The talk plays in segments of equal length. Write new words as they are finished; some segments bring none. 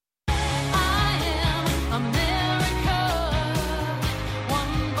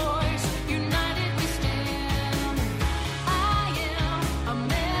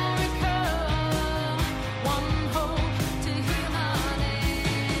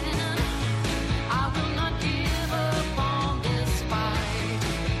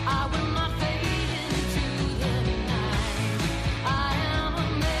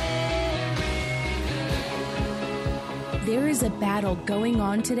is a battle going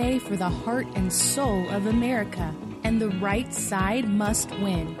on today for the heart and soul of America, and the right side must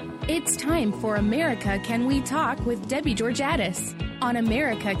win. It's time for America Can We Talk with Debbie Georgatos. On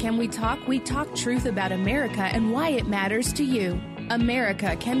America Can We talk truth about America and why it matters to you.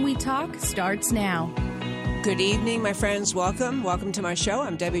 America Can We Talk starts now. Good evening, my friends. Welcome to my show.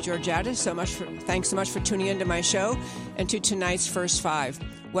 I'm Debbie Georgatos. Thanks so much for tuning into my show and to tonight's First Five.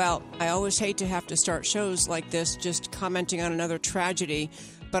 Well, I always hate to have to start shows like this just commenting on another tragedy,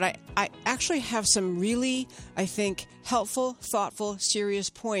 but I actually have some really, I think, helpful, thoughtful, serious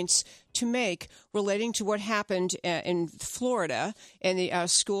points to make relating to what happened in Florida in the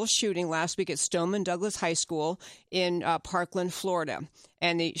school shooting last week at Stoneman Douglas High School in Parkland, Florida.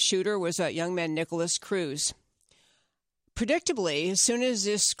 And the shooter was a young man, Nicholas Cruz. Predictably, as soon as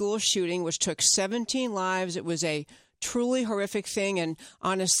this school shooting, which took 17 lives, it was a truly horrific thing. And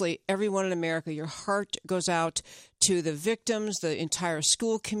honestly, everyone in America, your heart goes out to the victims, the entire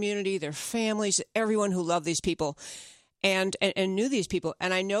school community, their families, everyone who loved these people and knew these people.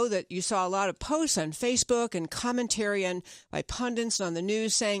 And I know that you saw a lot of posts on Facebook and commentary by pundits on the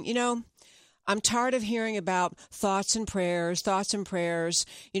news saying, I'm tired of hearing about thoughts and prayers.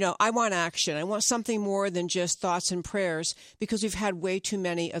 I want action. I want something more than just thoughts and prayers, because we've had way too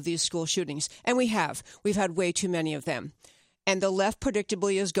many of these school shootings. And we've had way too many of them. And the left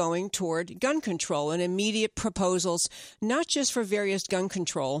predictably is going toward gun control and immediate proposals, not just for various gun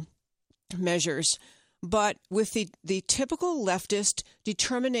control measures, but with the typical leftist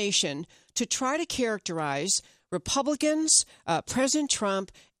determination to try to characterize Republicans, President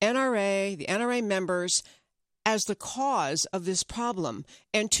Trump, NRA, the NRA members, as the cause of this problem,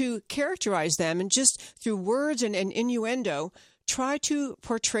 and to characterize them and just through words and innuendo try to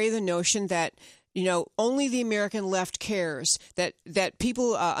portray the notion that only the American left cares, that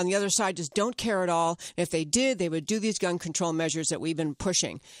people on the other side just don't care at all. If they did, they would do these gun control measures that we've been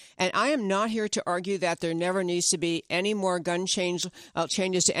pushing. And I am not here to argue that there never needs to be any more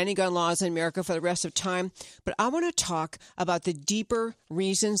changes to any gun laws in America for the rest of time. But I want to talk about the deeper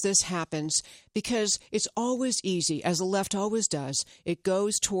reasons this happens, because it's always easy, as the left always does. It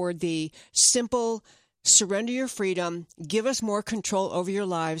goes toward the simple surrender your freedom, give us more control over your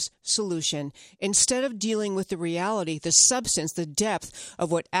lives solution, instead of dealing with the reality, the substance, the depth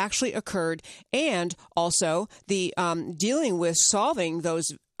of what actually occurred, and also the dealing with solving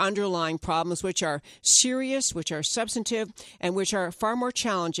those underlying problems, which are serious, which are substantive, and which are far more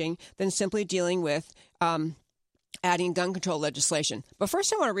challenging than simply dealing with adding gun control legislation. But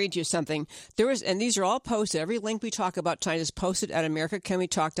first I want to read you something. And these are all posted. Every link we talk about tonight is posted at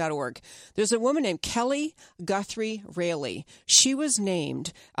americacanwetalk.org. There's a woman named Kelly Guthrie Raley. She was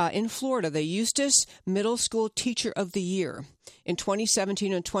named in Florida the Eustis Middle School Teacher of the Year in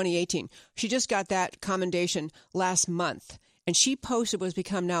 2017 and 2018. She just got that commendation last month. And she posted what's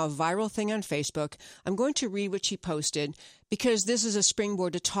become now a viral thing on Facebook. I'm going to read what she posted, because this is a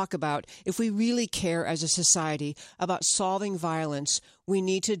springboard to talk about, if we really care as a society about solving violence, we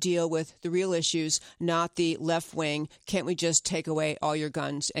need to deal with the real issues, not the left wing. Can't we just take away all your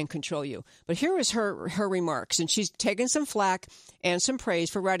guns and control you? But here is her remarks, and she's taken some flack and some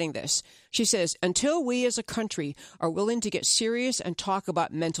praise for writing this. She says, until we as a country are willing to get serious and talk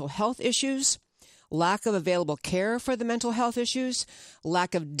about mental health issues, lack of available care for the mental health issues,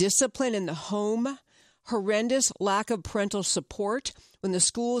 lack of discipline in the home, horrendous lack of parental support when the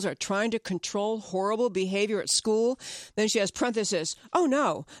schools are trying to control horrible behavior at school. Then she has parenthesis, oh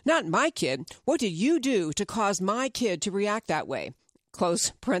no, not my kid. What did you do to cause my kid to react that way?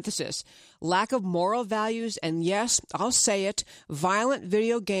 Close parenthesis. Lack of moral values, and yes, I'll say it, violent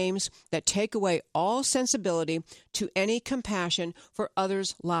video games that take away all sensibility to any compassion for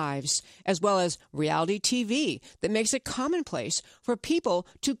others' lives, as well as reality TV that makes it commonplace for people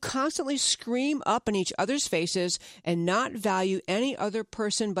to constantly scream up in each other's faces and not value any other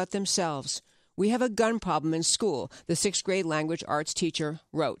person but themselves. We have a gun problem in school, the 6th grade language arts teacher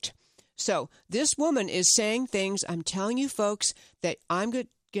wrote. So this woman is saying things, I'm telling you folks, that I'm going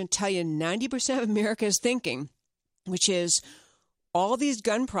to tell you 90% of America is thinking, which is all these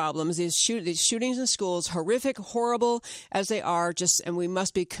gun problems, these shootings in schools, horrific, horrible as they are, and we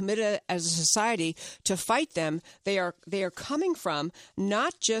must be committed as a society to fight them. They are coming from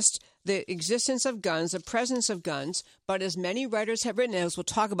not just the existence of guns, the presence of guns, but as many writers have written, as we'll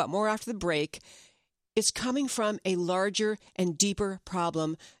talk about more after the break, it's coming from a larger and deeper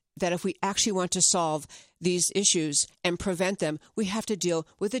problem that if we actually want to solve these issues and prevent them, we have to deal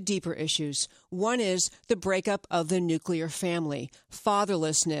with the deeper issues. One is the breakup of the nuclear family,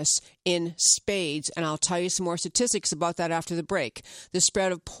 fatherlessness in spades, and I'll tell you some more statistics about that after the break. The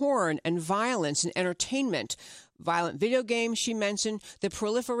spread of porn and violence and entertainment, violent video games, she mentioned the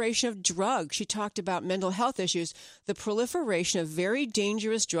proliferation of drugs. She talked about mental health issues, the proliferation of very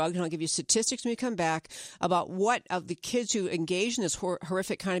dangerous drugs. And I'll give you statistics when we come back about what of the kids who engage in this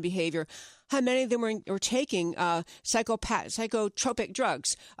horrific kind of behavior, how many of them were taking psychotropic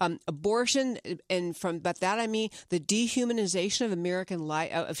drugs, abortion, and by that I mean the dehumanization of American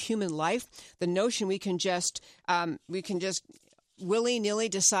life, of human life. The notion we can just willy-nilly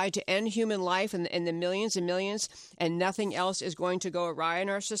decide to end human life and the millions and millions, and nothing else is going to go awry in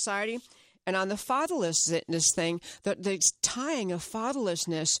our society. And on the fatherlessness thing, the tying of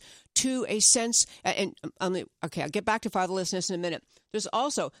fatherlessness to a sense, I'll get back to fatherlessness in a minute. There's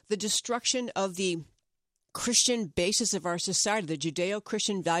also the destruction of the Christian basis of our society, the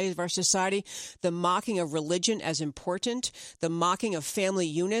Judeo-Christian values of our society, the mocking of religion as important, the mocking of family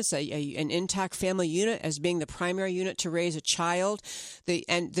units, an intact family unit as being the primary unit to raise a child,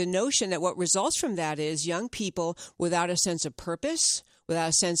 and the notion that what results from that is young people without a sense of purpose, without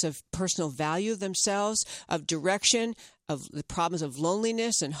a sense of personal value of themselves, of direction, of the problems of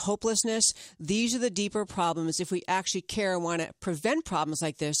loneliness and hopelessness. These are the deeper problems, if we actually care and want to prevent problems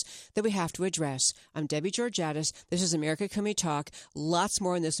like this, that we have to address. I'm Debbie Georgiadis. This is America Can We Talk. Lots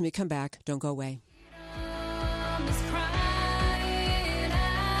more on this when we come back. Don't go away.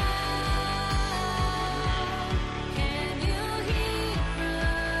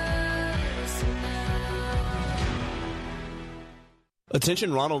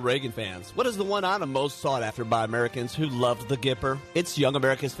 Attention Ronald Reagan fans. What is the one item most sought after by Americans who loved the Gipper? It's Young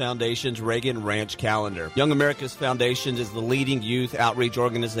America's Foundation's Reagan Ranch Calendar. Young America's Foundation is the leading youth outreach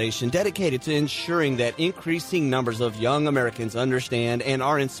organization dedicated to ensuring that increasing numbers of young Americans understand and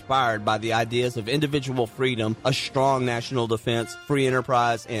are inspired by the ideas of individual freedom, a strong national defense, free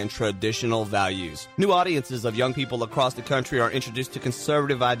enterprise, and traditional values. New audiences of young people across the country are introduced to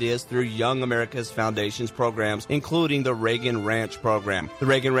conservative ideas through Young America's Foundation's programs, including the Reagan Ranch program. The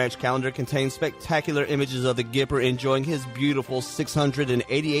Reagan Ranch Calendar contains spectacular images of the Gipper enjoying his beautiful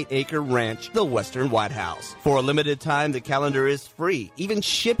 688-acre ranch, the Western White House. For a limited time, the calendar is free. Even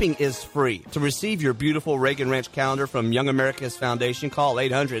shipping is free. To receive your beautiful Reagan Ranch Calendar from Young America's Foundation, call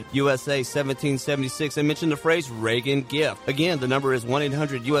 800-USA-1776 and mention the phrase Reagan Gift. Again, the number is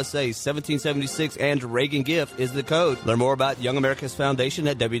 1-800-USA-1776 and Reagan Gift is the code. Learn more about Young America's Foundation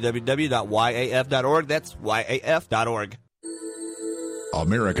at www.yaf.org. That's yaf.org.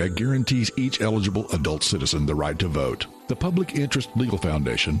 America guarantees each eligible adult citizen the right to vote. The Public Interest Legal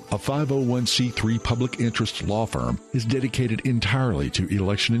Foundation, a 501c3 public interest law firm, is dedicated entirely to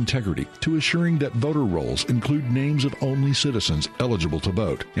election integrity, to assuring that voter rolls include names of only citizens eligible to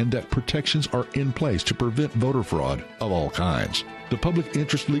vote, and that protections are in place to prevent voter fraud of all kinds. The Public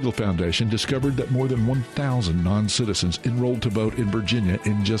Interest Legal Foundation discovered that more than 1,000 non-citizens enrolled to vote in Virginia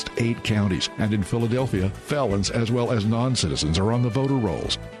in just 8 counties, and in Philadelphia, felons as well as non-citizens are on the voter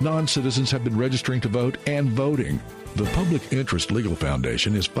rolls. Non-citizens have been registering to vote and voting. The Public Interest Legal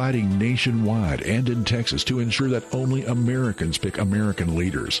Foundation is fighting nationwide and in Texas to ensure that only Americans pick American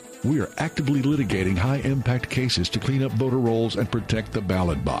leaders. We are actively litigating high-impact cases to clean up voter rolls and protect the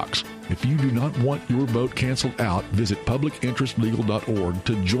ballot box. If you do not want your vote canceled out, visit publicinterestlegal.org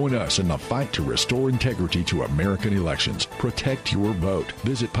to join us in the fight to restore integrity to American elections. Protect your vote.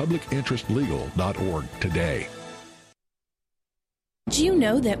 Visit publicinterestlegal.org today. Do you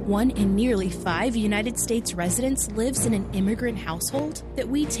know that 1 in nearly 5 United States residents lives in an immigrant household? That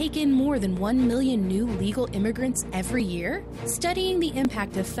we take in more than 1 million new legal immigrants every year? Studying the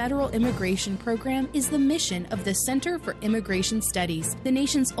impact of federal immigration program is the mission of the Center for Immigration Studies, the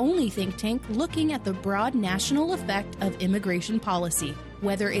nation's only think tank looking at the broad national effect of immigration policy.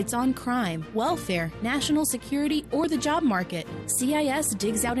 Whether it's on crime, welfare, national security, or the job market, CIS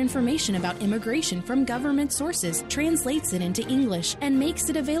digs out information about immigration from government sources, translates it into English, and makes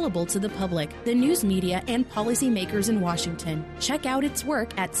it available to the public, the news media, and policymakers in Washington. Check out its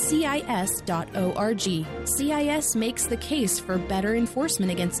work at CIS.org. CIS makes the case for better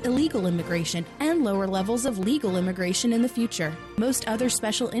enforcement against illegal immigration and lower levels of legal immigration in the future. Most other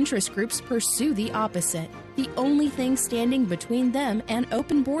special interest groups pursue the opposite. The only thing standing between them and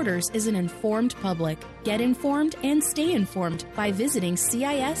open borders is an informed public. Get informed and stay informed by visiting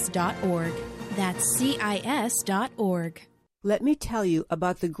CIS.org. That's CIS.org. Let me tell you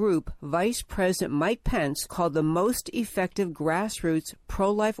about the group Vice President Mike Pence called the most effective grassroots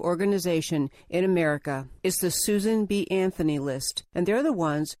pro-life organization in America. It's the Susan B. Anthony list, and they're the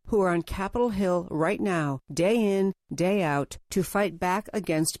ones who are on Capitol Hill right now, day in, day out, to fight back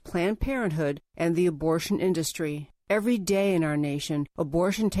against Planned Parenthood and the abortion industry. Every day in our nation,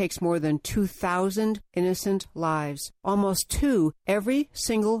 abortion takes more than 2,000 innocent lives, almost 2 every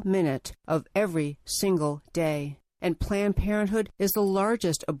single minute of every single day. And Planned Parenthood is the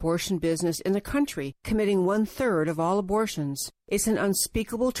largest abortion business in the country, committing 1/3 of all abortions. It's an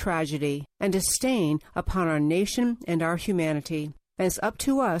unspeakable tragedy and a stain upon our nation and our humanity. And it's up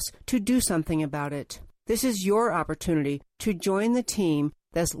to us to do something about it. This is your opportunity to join the team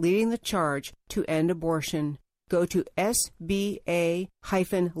that's leading the charge to end abortion. Go to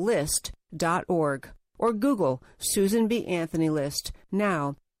sba-list.org or Google Susan B. Anthony List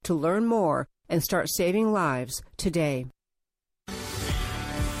now to learn more and start saving lives today.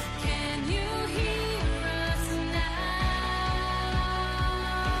 Can you hear us now?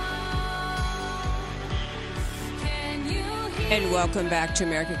 Can you hear And welcome back to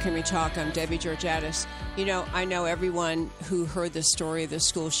America Can We Talk. I'm Debbie Georgiadis. You know, I know everyone who heard the story of the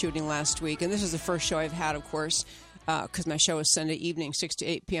school shooting last week, and this is the first show I've had, of course, because my show is Sunday evening, 6 to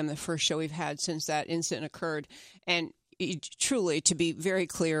 8 p.m., the first show we've had since that incident occurred. And truly, to be very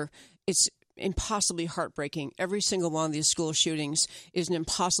clear, it's impossibly heartbreaking. Every single one of these school shootings is an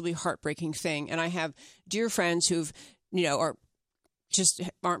impossibly heartbreaking thing. And I have dear friends who've,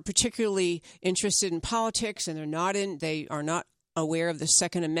 aren't particularly interested in politics, and they are not aware of the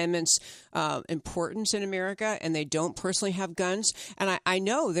Second Amendment's importance in America, and they don't personally have guns. And I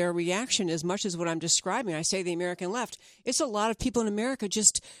know their reaction as much as what I'm describing. I say the American left. It's a lot of people in America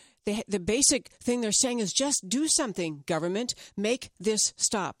just, the basic thing they're saying is just do something, government. Make this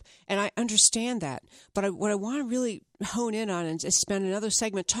stop. And I understand that. But what I want to really hone in on and spend another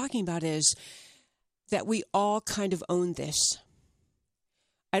segment talking about is that we all kind of own this.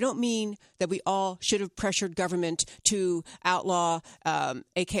 I don't mean that we all should have pressured government to outlaw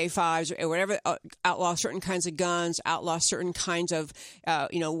AK-5s or whatever, outlaw certain kinds of guns, outlaw certain kinds of,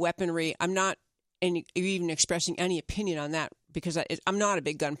 weaponry. I'm not even expressing any opinion on that because I'm not a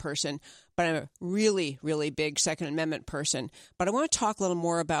big gun person, but I'm a really, really big Second Amendment person. But I want to talk a little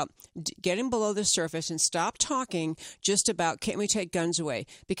more about getting below the surface and stop talking just about can't we take guns away?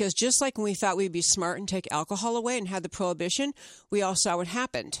 Because just like when we thought we'd be smart and take alcohol away and had the prohibition, we all saw what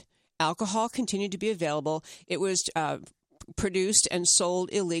happened. Alcohol continued to be available. It was produced and sold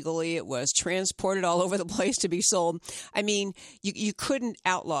illegally. It was transported all over the place to be sold. I mean, you couldn't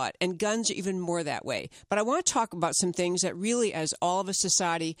outlaw it, and guns are even more that way. But I want to talk about some things that really, as all of a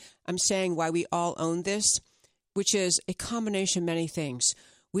society, I'm saying why we all own this, which is a combination of many things.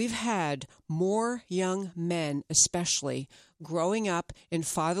 We've had more young men, especially, growing up in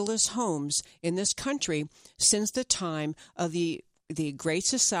fatherless homes in this country since the time of the Great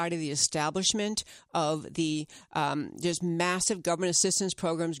Society, the establishment of the just massive government assistance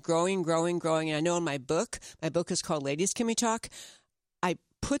programs growing. And I know in my book is called Ladies Can We Talk, I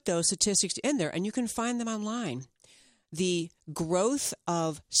put those statistics in there, and you can find them online. The growth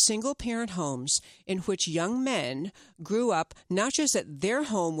of single-parent homes in which young men grew up, not just that their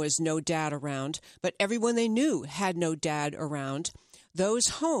home was no dad around, but everyone they knew had no dad around. Those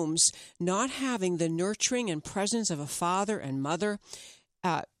homes not having the nurturing and presence of a father and mother,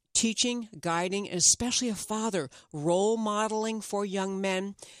 teaching, guiding, and especially a father, role modeling for young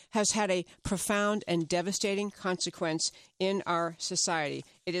men, has had a profound and devastating consequence in our society.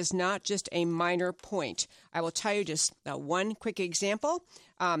 It is not just a minor point. I will tell you just one quick example,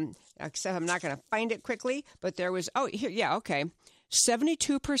 except I'm not going to find it quickly, but there was,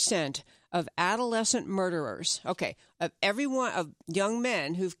 72% of adolescent murderers, of everyone, of young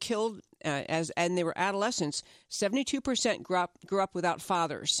men who've killed and they were adolescents, 72% grew up without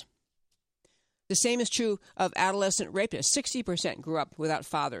fathers. The same is true of adolescent rapists. 60% grew up without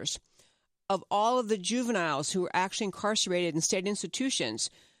fathers. Of all of the juveniles who were actually incarcerated in state institutions,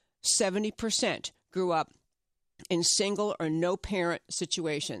 70% grew up in single or no-parent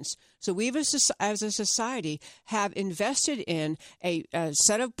situations. So we as a society have invested in a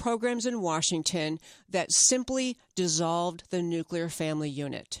set of programs in Washington that simply dissolved the nuclear family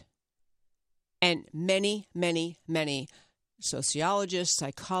unit. And many, many, many sociologists,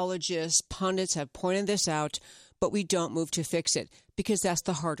 psychologists, pundits have pointed this out, but we don't move to fix it because that's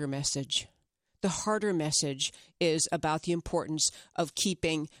the harder message. The harder message is about the importance of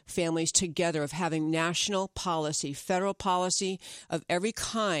keeping families together, of having national policy, federal policy of every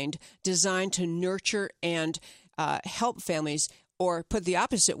kind designed to nurture and help families, or put the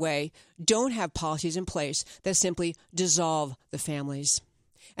opposite way, don't have policies in place that simply dissolve the families.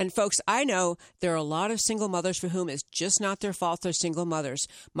 And folks, I know there are a lot of single mothers for whom it's just not their fault they're single mothers.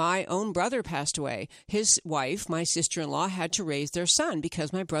 My own brother passed away. His wife, my sister-in-law, had to raise their son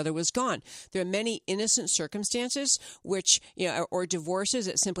because my brother was gone. There are many innocent circumstances which, or divorces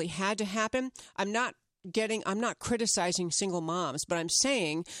that simply had to happen. I'm not not criticizing single moms, but I'm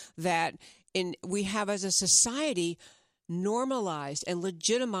saying that we have as a society normalized and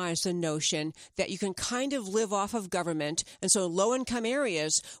legitimized the notion that you can kind of live off of government. And so low-income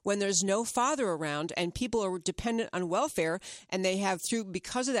areas, when there's no father around and people are dependent on welfare, and they have,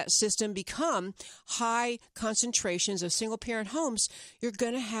 because of that system, become high concentrations of single-parent homes, you're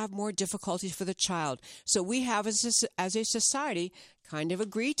going to have more difficulties for the child. So we have, as a society, kind of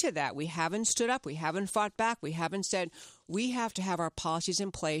agreed to that. We haven't stood up. We haven't fought back. We haven't said we have to have our policies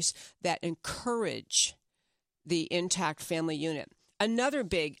in place that encourage the intact family unit. Another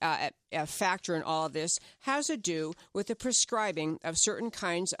big factor in all of this has to do with the prescribing of certain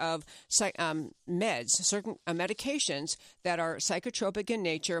kinds of meds, certain medications that are psychotropic in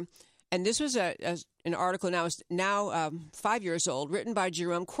nature. And this was an article now 5 years old, written by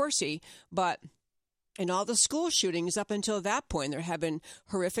Jerome Corsi, but in all the school shootings up until that point, there have been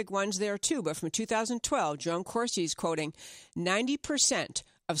horrific ones there too. But from 2012, Jerome Corsi is quoting, 90%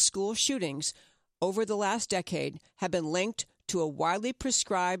 of school shootings over the last decade have been linked to a widely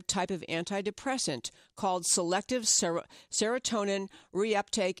prescribed type of antidepressant called selective serotonin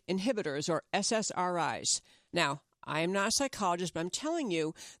reuptake inhibitors, or SSRIs. Now, I am not a psychologist, but I'm telling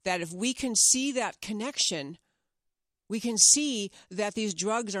you that if we can see that connection, we can see that these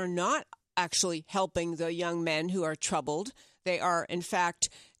drugs are not actually helping the young men who are troubled. They are, in fact,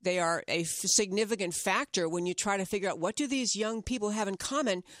 a significant factor when you try to figure out what do these young people have in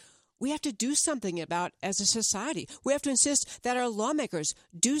common. We have to do something about as a society. We have to insist that our lawmakers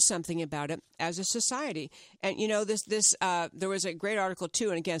do something about it as a society. And, there was a great article, too,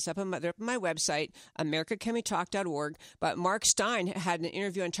 and again, it's up on my website, americacanwetalk.org, but Mark Stein had an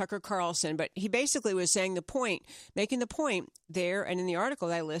interview on Tucker Carlson, but he basically was making the point there, and in the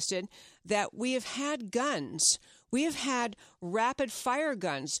article I listed, that we have had guns. We have had rapid-fire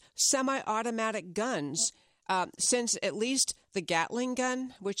guns, semi-automatic guns, since at least the Gatling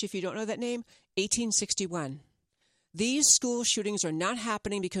gun, which, if you don't know that name, 1861. These school shootings are not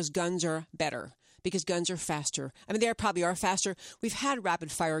happening because guns are better, because guns are faster. I mean, they probably are faster. We've had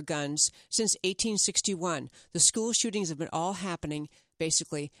rapid-fire guns since 1861. The school shootings have been all happening,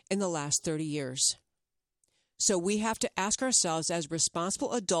 basically, in the last 30 years. So we have to ask ourselves as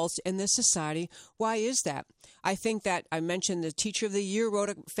responsible adults in this society, why is that? I think that I mentioned the Teacher of the Year wrote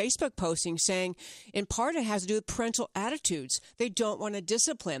a Facebook posting saying, in part, it has to do with parental attitudes. They don't want to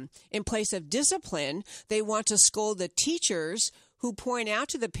discipline. In place of discipline, they want to scold the teachers who point out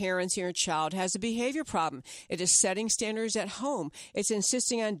to the parents your child has a behavior problem. It is setting standards at home. It's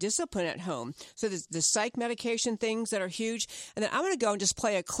insisting on discipline at home. So the psych medication things that are huge. And then I'm going to go and just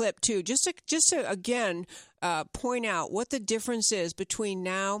play a clip too, just to again point out what the difference is between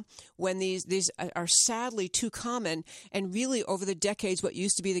now, when these are sadly too common, and really over the decades what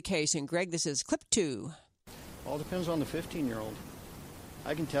used to be the case. And Greg, this is clip 2. All depends on the 15-year-old.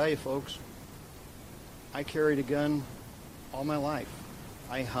 I can tell you, folks, I carried a gun all my life.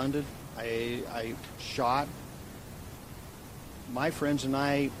 I hunted, I shot. My friends and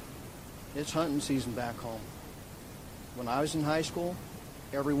I, it's hunting season back home. When I was in high school,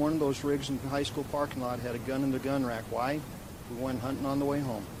 every one of those rigs in the high school parking lot had a gun in the gun rack. Why? We went hunting on the way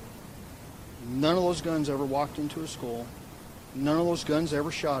home. None of those guns ever walked into a school. None of those guns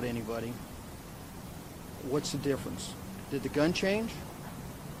ever shot anybody. What's the difference? Did the gun change?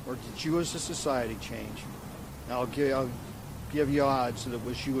 Or did you as a society change? Now, I'll give you odds that it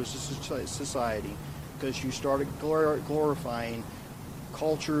was you as a society, because you started glorifying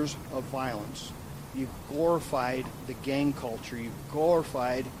cultures of violence. You glorified the gang culture. You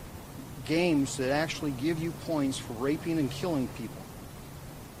glorified games that actually give you points for raping and killing people.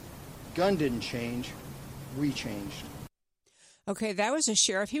 Gun didn't change. We changed. Okay, that was a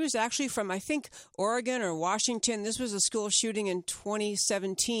sheriff. He was actually from, I think, Oregon or Washington. This was a school shooting in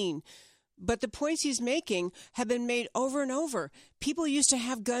 2017. But the points he's making have been made over and over. People used to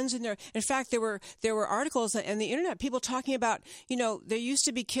have guns in there. In fact, there were articles on the internet, people talking about, there used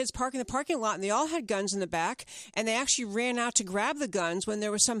to be kids parking in the parking lot and they all had guns in the back, and they actually ran out to grab the guns when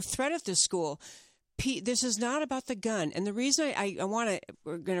there was some threat at the school. This is not about the gun. And the reason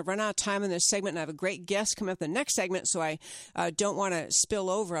we're going to run out of time in this segment, and I have a great guest coming up in the next segment, so I don't want to spill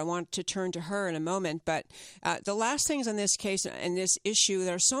over. I want to turn to her in a moment. But the last things on this case and this issue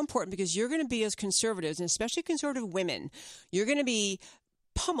that are so important, because you're going to be, as conservatives, and especially conservative women, you're going to be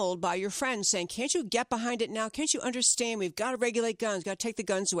pummeled by your friends saying, can't you get behind it now? Can't you understand? We've got to regulate guns, got to take the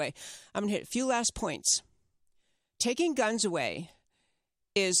guns away. I'm going to hit a few last points. Taking guns away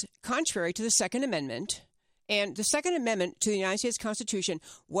is contrary to the Second Amendment, and the Second Amendment to the United States Constitution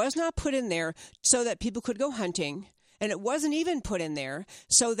was not put in there so that people could go hunting And it wasn't even put in there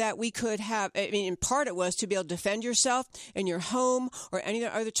so that we could have, I mean, in part it was to be able to defend yourself in your home or any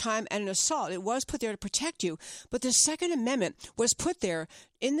other time at an assault. It was put there to protect you. But the Second Amendment was put there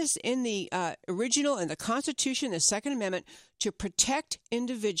in the original, in the Constitution, the Second Amendment, to protect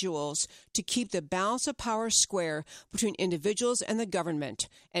individuals, to keep the balance of power square between individuals and the government.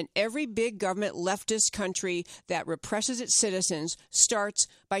 And every big government leftist country that represses its citizens starts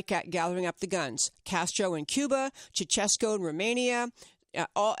by gathering up the guns. Castro in Cuba, Ceausescu in Romania,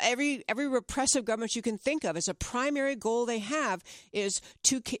 every repressive government you can think of, as a primary goal they have is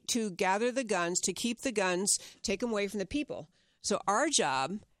to gather the guns, to keep the guns, take them away from the people. So our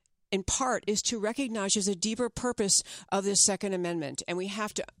job, in part, is to recognize there's a deeper purpose of this Second Amendment, and we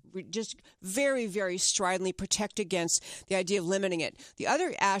have to just very, very stridently protect against the idea of limiting it. The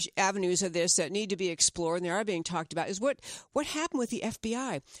other avenues of this that need to be explored, and they are being talked about, is what happened with the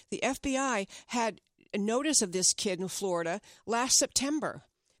FBI. The FBI had a notice of this kid in Florida last September.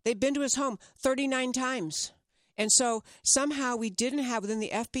 They'd been to his home 39 times. And so somehow we didn't have within the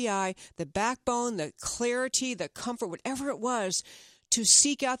FBI the backbone, the clarity, the comfort, whatever it was, to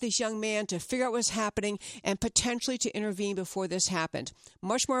seek out this young man, to figure out what's happening, and potentially to intervene before this happened.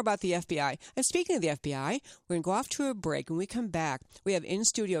 Much more about the FBI. And speaking of the FBI, we're going to go off to a break. When we come back, we have in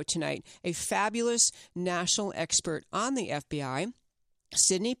studio tonight a fabulous national expert on the FBI,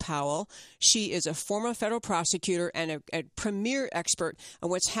 Sidney Powell. She is a former federal prosecutor and a premier expert on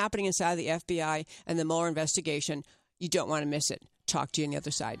what's happening inside the FBI and the Mueller investigation. You don't want to miss it. Talk to you on the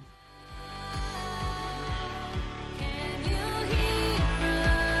other side.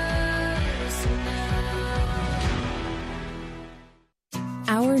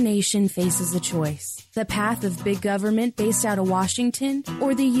 Our nation faces a choice: the path of big government based out of Washington,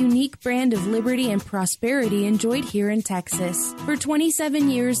 or the unique brand of liberty and prosperity enjoyed here in Texas. For 27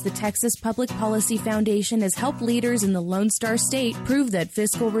 years, the Texas Public Policy Foundation has helped leaders in the Lone Star State prove that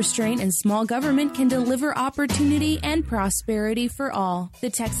fiscal restraint and small government can deliver opportunity and prosperity for all. The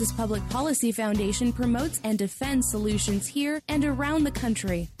Texas Public Policy Foundation promotes and defends solutions here and around the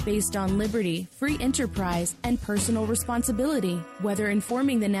country based on liberty, free enterprise, and personal responsibility. Whether informing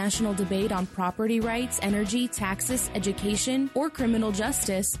the national debate on property rights, energy, taxes, education, or criminal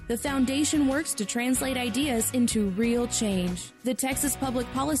justice, the foundation works to translate ideas into real change. The Texas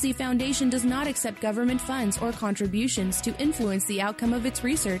Public Policy Foundation does not accept government funds or contributions to influence the outcome of its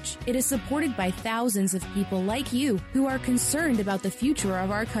research. It is supported by thousands of people like you who are concerned about the future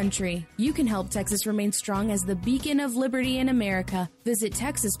of our country. You can help Texas remain strong as the beacon of liberty in America. Visit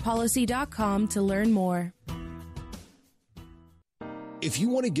TexasPolicy.com to learn more. If you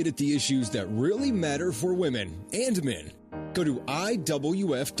want to get at the issues that really matter for women and men, go to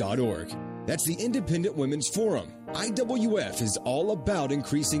IWF.org. That's the Independent Women's Forum. IWF is all about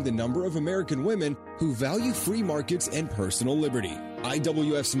increasing the number of American women who value free markets and personal liberty.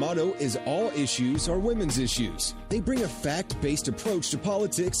 IWF's motto is all issues are women's issues. They bring a fact-based approach to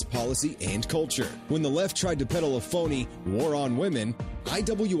politics, policy, and culture. When the left tried to peddle a phony war on women,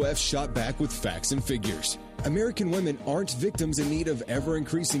 IWF shot back with facts and figures. American women aren't victims in need of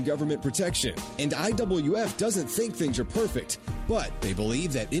ever-increasing government protection, and IWF doesn't think things are perfect, but they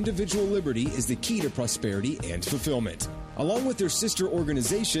believe that individual liberty is the key to prosperity and fulfillment. Along with their sister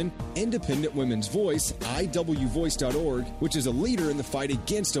organization, Independent Women's Voice, IWVoice.org, which is a leader in the fight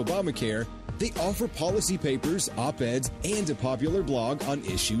against Obamacare, they offer policy papers, op-eds, and a popular blog on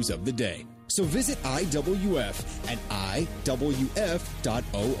issues of the day. So visit IWF at IWF.org.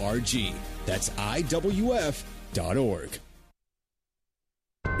 That's IWF.org.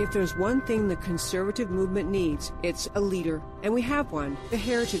 If there's one thing the conservative movement needs, it's a leader. And we have one, the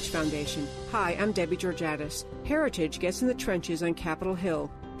Heritage Foundation. Hi, I'm Debbie Georgatos. Heritage gets in the trenches on Capitol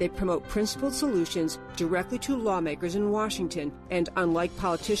Hill. They promote principled solutions directly to lawmakers in Washington. And unlike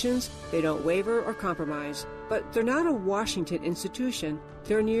politicians, they don't waver or compromise. But they're not a Washington institution.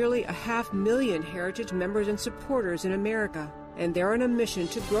 There are nearly 500,000 Heritage members and supporters in America. And they're on a mission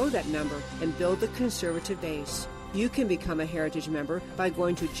to grow that number and build the conservative base. You can become a Heritage member by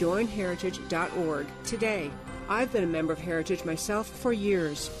going to joinheritage.org today. I've been a member of Heritage myself for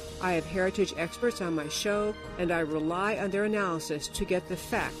years. I have Heritage experts on my show, and I rely on their analysis to get the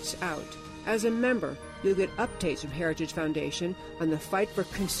facts out. As a member, you'll get updates from Heritage Foundation on the fight for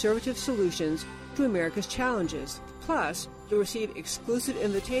conservative solutions to America's challenges. Plus, you'll receive exclusive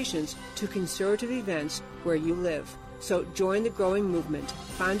invitations to conservative events where you live. So join the growing movement.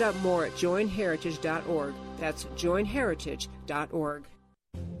 Find out more at joinheritage.org. That's joinheritage.org.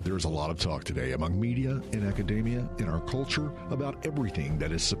 There's a lot of talk today among media and academia in our culture about everything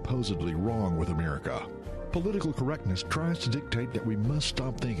that is supposedly wrong with America. Political correctness tries to dictate that we must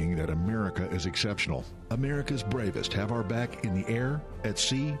stop thinking that America is exceptional. America's bravest have our back in the air, at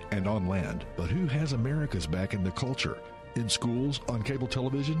sea, and on land. But who has America's back in the culture? In schools, on cable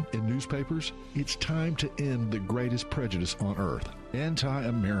television, in newspapers? It's time to end the greatest prejudice on earth,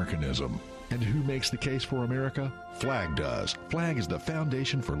 anti-Americanism. And who makes the case for America? FLAG does. FLAG is the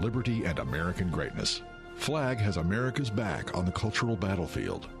foundation for liberty and American greatness. FLAG has America's back on the cultural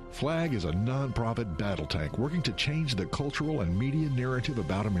battlefield. FLAG is a non-profit battle tank working to change the cultural and media narrative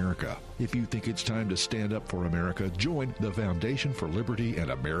about America. If you think it's time to stand up for America, join the Foundation for Liberty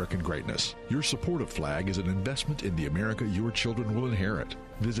and American Greatness. Your support of FLAG is an investment in the America your children will inherit.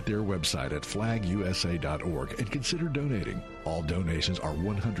 Visit their website at flagusa.org and consider donating. All donations are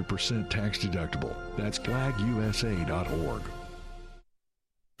 100% tax deductible. That's flagusa.org.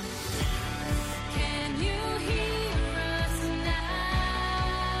 Can you hear us now?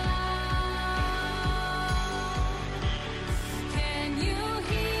 Can you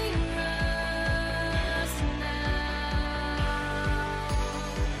hear us now?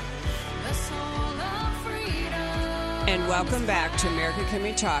 The soul of freedom. And welcome back to America Can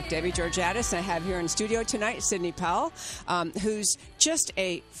We Talk. Debbie Georgiadis, I have here in studio tonight Sidney Powell, who's just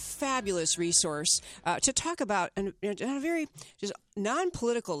a fabulous resource to talk about on a very just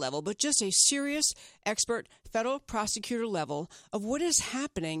non-political level, but just a serious expert federal prosecutor level of what is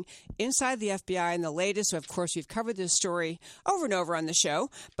happening inside the FBI and the latest. Of course, we've covered this story over and over on the show,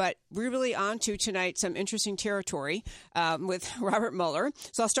 but we're really on to tonight some interesting territory with Robert Mueller.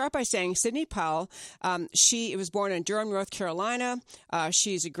 So I'll start by saying Sidney Powell, she was born in Durham, North Carolina.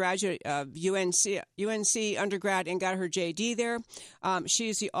 She's a graduate of UNC undergrad and got her JD there.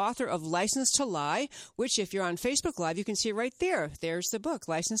 She's the author of License to Lie, which if you're on Facebook Live, you can see right there. There's the book,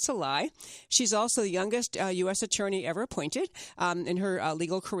 License to Lie. She's also the youngest U.S. attorney ever appointed in her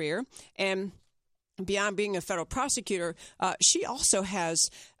legal career. And beyond being a federal prosecutor, she also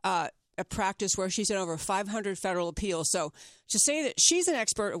has a practice where she's in over 500 federal appeals. So to say that she's an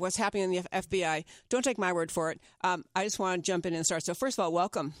expert of what's happening in the FBI, don't take my word for it. I just want to jump in and start. So first of all,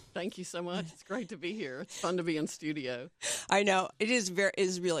 welcome. Thank you so much. It's great to be here. It's fun to be in studio. I know. It is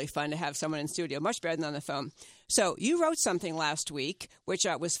really fun to have someone in studio, much better than on the phone. So you wrote something last week, which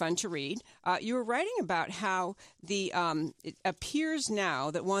was fun to read. You were writing about how it appears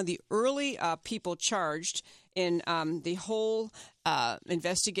now that one of the early people charged in the whole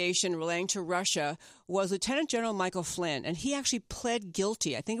investigation relating to Russia was Lieutenant General Michael Flynn, and he actually pled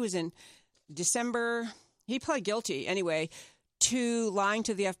guilty. I think it was in December. He pled guilty, anyway, to lying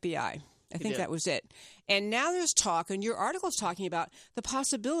to the FBI. I think that was it. And now there's talk, and your article is talking about the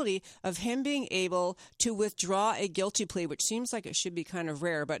possibility of him being able to withdraw a guilty plea, which seems like it should be kind of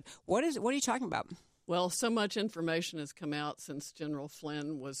rare. But what are you talking about? Well, so much information has come out since General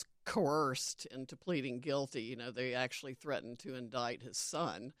Flynn was coerced into pleading guilty. You know, they actually threatened to indict his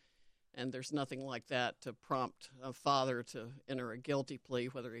son, and there's nothing like that to prompt a father to enter a guilty plea,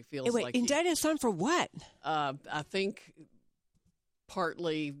 whether he feels like indict his son for what? I think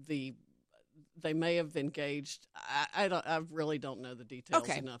partly they may have engaged. I really don't know the details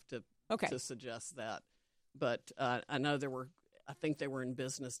enough to suggest that, but I know I think they were in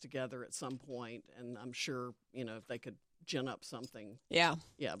business together at some point, and I'm sure they could gin up something. Yeah,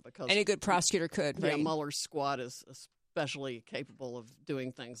 because any good prosecutor could. Yeah, right? Mueller's squad is especially capable of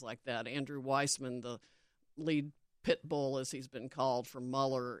doing things like that. Andrew Weissman, the lead pit bull, as he's been called, for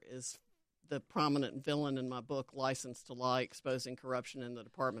Mueller, is the prominent villain in my book, License to Lie, Exposing Corruption in the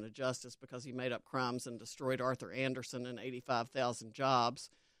Department of Justice, because he made up crimes and destroyed Arthur Anderson and 85,000 jobs,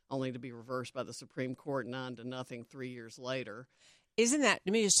 only to be reversed by the Supreme Court 9-0 3 years later. Isn't that,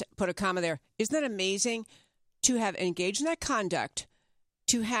 let me just put a comma there, isn't that amazing to have engaged in that conduct,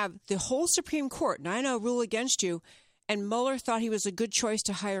 to have the whole Supreme Court 9-0 rule against you, and Mueller thought he was a good choice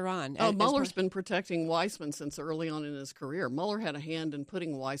to hire on? Mueller's been protecting Weissman since early on in his career. Mueller had a hand in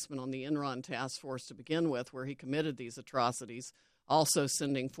putting Weissman on the Enron task force to begin with, where he committed these atrocities, also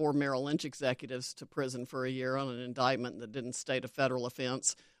sending 4 Merrill Lynch executives to prison for a year on an indictment that didn't state a federal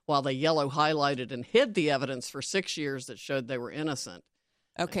offense, while they yellow highlighted and hid the evidence for 6 years that showed they were innocent.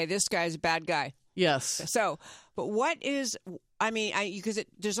 Okay, this guy's a bad guy. Yes. So, but what is, because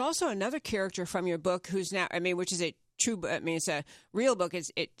there's also another character from your book who's now, which is a true, it's a real book.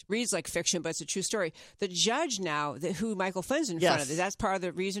 It reads like fiction, but it's a true story. The judge now, who Michael Flynn's in front of, is that part of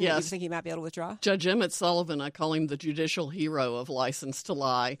the reason that you think he might be able to withdraw? Judge Emmett Sullivan, I call him the judicial hero of License to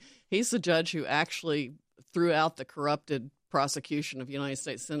Lie. He's the judge who actually threw out the corrupted prosecution of United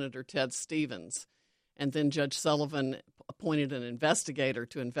States Senator Ted Stevens. And then Judge Sullivan appointed an investigator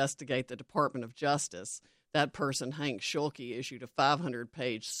to investigate the Department of Justice. that person, Hank Schulke, issued a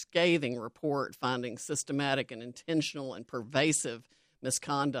 500-page scathing report finding systematic and intentional and pervasive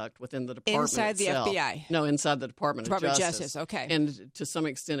misconduct within the department Inside itself. the FBI? No, inside the Department of Justice, okay. And to some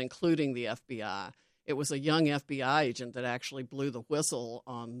extent, including the FBI. It was a young FBI agent that actually blew the whistle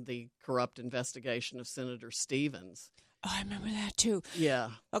on the corrupt investigation of Senator Stevens. Oh, I remember that too. Yeah.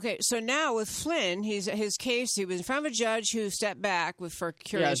 Okay, so now with Flynn, his case, he was in front of a judge who stepped back for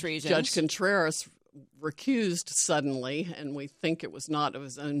curious reasons. Judge Contreras recused suddenly, and we think it was not of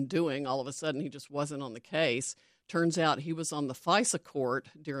his own doing. All of a sudden, he just wasn't on the case. Turns out he was on the FISA court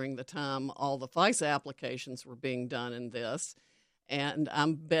during the time all the FISA applications were being done in this. And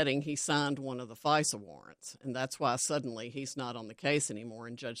I'm betting he signed one of the FISA warrants. And that's why suddenly he's not on the case anymore,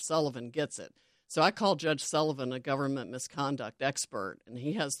 and Judge Sullivan gets it. So I call Judge Sullivan a government misconduct expert, and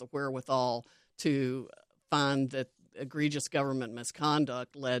he has the wherewithal to find that egregious government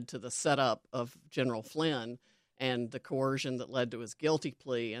misconduct led to the setup of General Flynn and the coercion that led to his guilty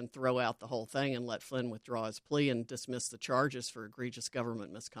plea, and throw out the whole thing and let Flynn withdraw his plea and dismiss the charges for egregious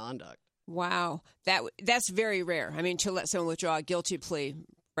government misconduct. Wow. That's very rare. I mean, to let someone withdraw a guilty plea,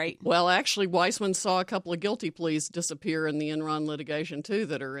 right? Well, actually, Weissman saw a couple of guilty pleas disappear in the Enron litigation, too,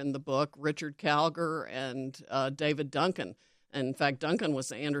 that are in the book, Richard Calger and David Duncan. And in fact, Duncan was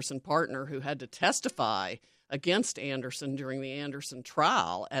the Anderson partner who had to testify against Anderson during the Anderson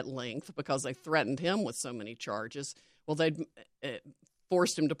trial at length because they threatened him with so many charges. Well, they'd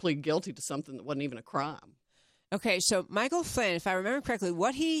forced him to plead guilty to something that wasn't even a crime. Okay, so Michael Flynn, if I remember correctly,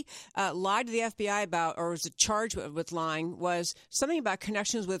 what he lied to the FBI about, or was charged with lying, was something about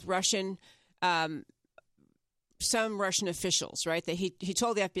connections with Russian, some Russian officials, right? That he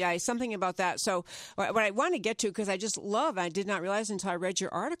told the FBI something about that. So what I want to get to, because I just love, I did not realize until I read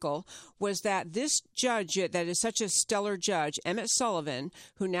your article, was that this judge that is such a stellar judge, Emmett Sullivan,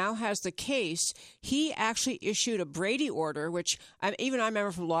 who now has the case, he actually issued a Brady order, which I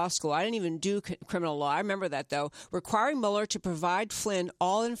remember from law school. I didn't even do criminal law. I remember that, though, requiring Mueller to provide Flynn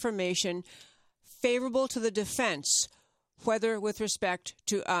all information favorable to the defense, whether with respect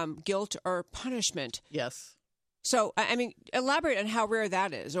to guilt or punishment. Yes. So, I mean, elaborate on how rare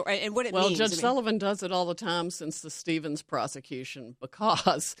that is and what it means. Well, Judge Sullivan does it all the time since the Stevens prosecution,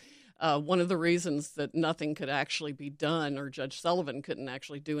 because one of the reasons that nothing could actually be done, or Judge Sullivan couldn't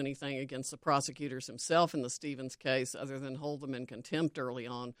actually do anything against the prosecutors himself in the Stevens case other than hold them in contempt early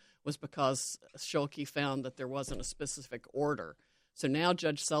on, was because Schulke found that there wasn't a specific order. So now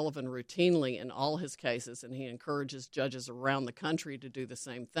Judge Sullivan routinely, in all his cases, and he encourages judges around the country to do the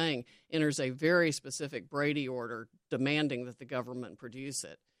same thing, enters a very specific Brady order demanding that the government produce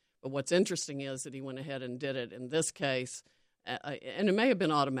it. But what's interesting is that he went ahead and did it in this case, and it may have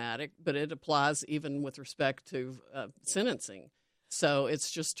been automatic, but it applies even with respect to sentencing. So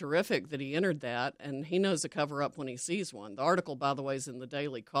it's just terrific that he entered that, and he knows a cover-up when he sees one. The article, by the way, is in the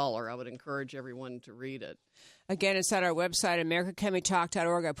Daily Caller. I would encourage everyone to read it. Again, it's at our website,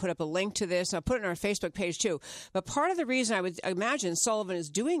 americacanwetalk.org. I put up a link to this. I'll put it on our Facebook page, too. But part of the reason I would imagine Sullivan is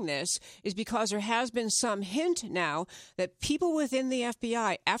doing this is because there has been some hint now that people within the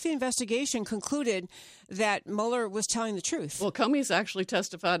FBI, after the investigation, concluded that Mueller was telling the truth. Well, Comey's actually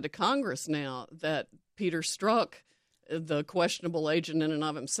testified to Congress now that Peter Strzok, the questionable agent in and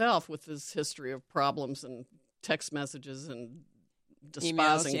of himself with his history of problems and text messages and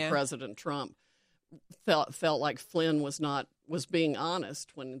despising Emails, President Trump, felt like Flynn was being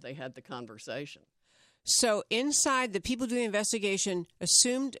honest when they had the conversation. So inside, the people doing the investigation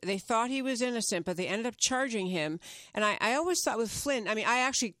assumed, they thought he was innocent, but they ended up charging him. And I always thought with Flynn, I mean,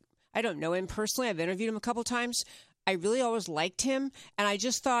 I don't know him personally. I've interviewed him a couple times. I really always liked him, and I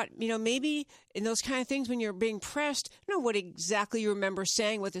just thought, maybe in those kind of things when you're being pressed, I don't know what exactly you remember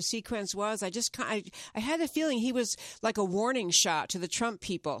saying, what the sequence was. I had the feeling he was like a warning shot to the Trump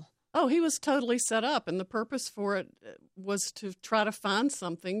people. Oh, he was totally set up, and the purpose for it was to try to find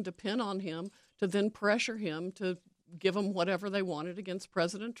something to pin on him, to then pressure him to give him whatever they wanted against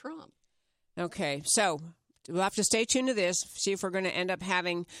President Trump. Okay, so we'll have to stay tuned to this, see if we're going to end up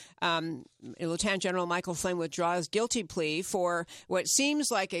having Lieutenant General Michael Flynn withdraw his guilty plea for what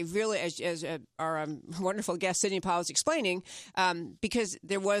seems like a really, as our wonderful guest Sidney Powell was explaining, because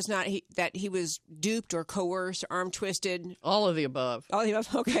there was not that he was duped or coerced, arm twisted. All of the above. All of the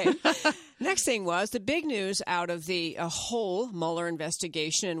above, okay. Next thing was the big news out of the whole Mueller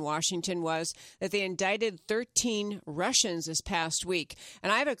investigation in Washington was that they indicted 13 Russians this past week.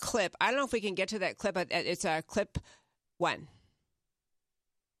 And I have a clip. I don't know if we can get to that clip. It's clip 1.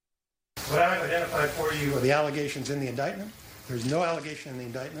 What I've identified for you are the allegations in the indictment. There's no allegation in the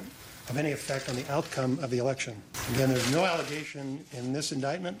indictment of any effect on the outcome of the election. Again, there's no allegation in this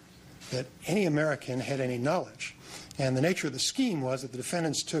indictment that any American had any knowledge. And the nature of the scheme was that the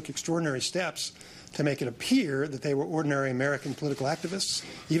defendants took extraordinary steps to make it appear that they were ordinary American political activists,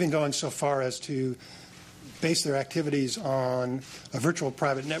 even going so far as to base their activities on a virtual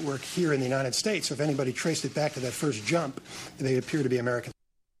private network here in the United States. So if anybody traced it back to that first jump, they appear to be American.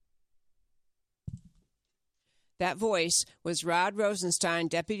 That voice was Rod Rosenstein,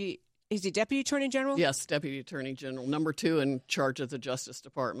 is he Deputy Attorney General? Yes, Deputy Attorney General, number 2 in charge of the Justice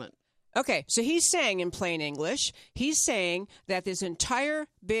Department. Okay, so he's saying in plain English, he's saying that this entire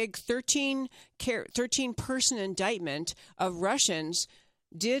big 13-person indictment of Russians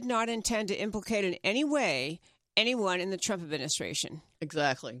did not intend to implicate in any way anyone in the Trump administration.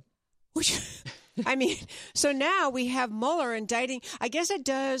 Exactly. Which, I mean, so now we have Mueller indicting. I guess it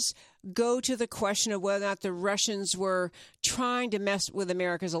does go to the question of whether or not the Russians were trying to mess with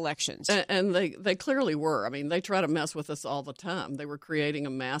America's elections. And they clearly were. I mean, they try to mess with us all the time. They were creating a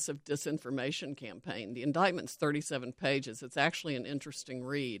massive disinformation campaign. The indictment's 37 pages. It's actually an interesting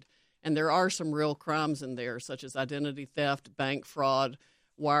read. And there are some real crimes in there, such as identity theft, bank fraud,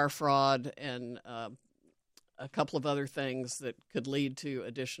 wire fraud, and a couple of other things that could lead to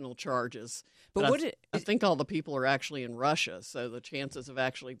additional charges. But I think all the people are actually in Russia, so the chances of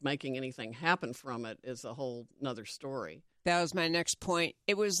actually making anything happen from it is a whole nother story. That was my next point.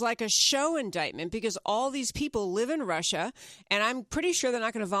 It was like a show indictment because all these people live in Russia, and I'm pretty sure they're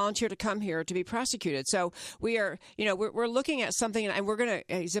not going to volunteer to come here to be prosecuted. So we are, we're looking at something, and we're going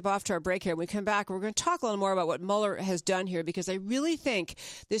to zip off to our break here. When we come back, we're going to talk a little more about what Mueller has done here because I really think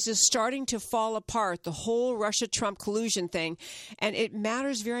this is starting to fall apart, the whole Russia-Trump collusion thing, and it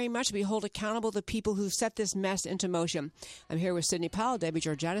matters very much. We hold accountable the people who set this mess into motion. I'm here with Sidney Powell, Debbie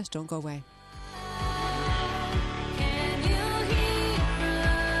Georgiadis. Don't go away.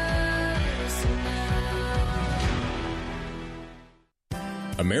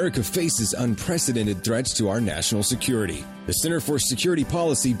 America faces unprecedented threats to our national security. The Center for Security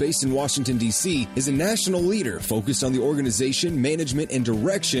Policy, based in Washington, D.C., is a national leader focused on the organization, management, and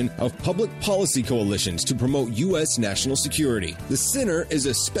direction of public policy coalitions to promote U.S. national security. The center is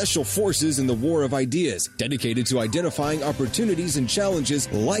a special forces in the war of ideas, dedicated to identifying opportunities and challenges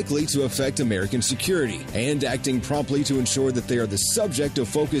likely to affect American security, and acting promptly to ensure that they are the subject of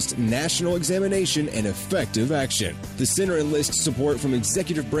focused national examination and effective action. The center enlists support from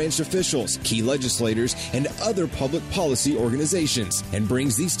executive branch officials, key legislators, and other public policy organizations, and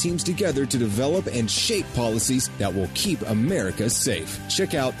brings these teams together to develop and shape policies that will keep America safe.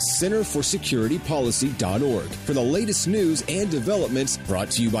 Check out centerforsecuritypolicy.org for the latest news and developments brought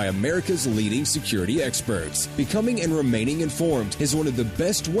to you by America's leading security experts. Becoming and remaining informed is one of the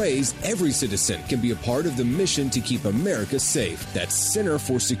best ways every citizen can be a part of the mission to keep America safe. That's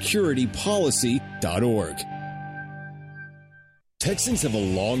centerforsecuritypolicy.org. Texans have a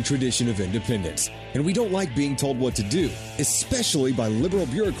long tradition of independence, and we don't like being told what to do, especially by liberal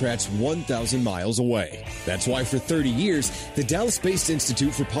bureaucrats 1,000 miles away. That's why for 30 years, the Dallas-based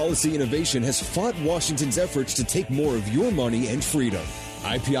Institute for Policy Innovation has fought Washington's efforts to take more of your money and freedom.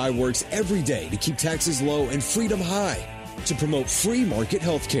 IPI works every day to keep taxes low and freedom high, to promote free market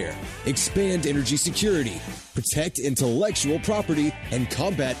healthcare, expand energy security, protect intellectual property, and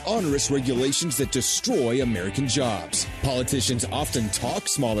combat onerous regulations that destroy American jobs. Politicians often talk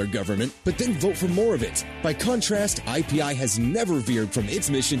smaller government, but then vote for more of it. By contrast, IPI has never veered from its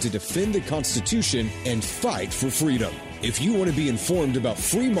mission to defend the Constitution and fight for freedom. If you want to be informed about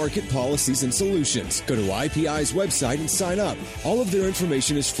free market policies and solutions, go to IPI's website and sign up. All of their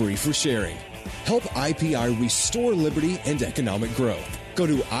information is free for sharing. Help IPI restore liberty and economic growth. Go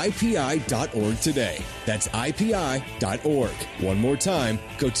to IPI.org today. That's IPI.org. One more time,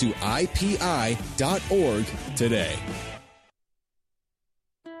 go to IPI.org today.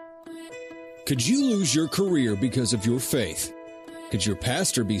 Could you lose your career because of your faith? Could your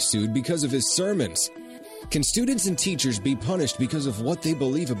pastor be sued because of his sermons? Can students and teachers be punished because of what they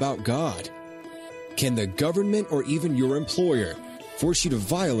believe about God? Can the government or even your employer force you to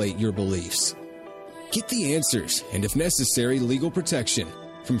violate your beliefs? Get the answers, and if necessary, legal protection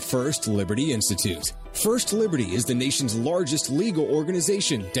from First Liberty Institute. First Liberty is the nation's largest legal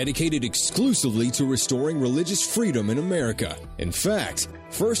organization dedicated exclusively to restoring religious freedom in America. In fact,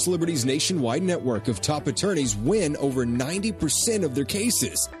 First Liberty's nationwide network of top attorneys win over 90% of their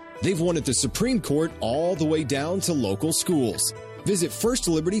cases. They've won at the Supreme Court all the way down to local schools. Visit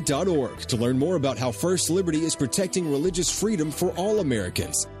firstliberty.org to learn more about how First Liberty is protecting religious freedom for all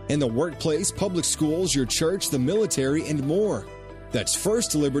Americans in the workplace, public schools, your church, the military, and more. That's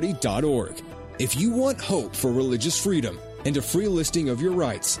firstliberty.org. If you want hope for religious freedom and a free listing of your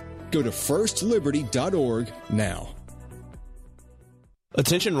rights, go to firstliberty.org now.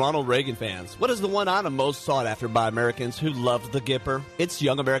 Attention Ronald Reagan fans. What is the one item most sought after by Americans who love the Gipper? It's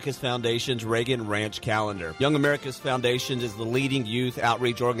Young America's Foundation's Reagan Ranch Calendar. Young America's Foundation is the leading youth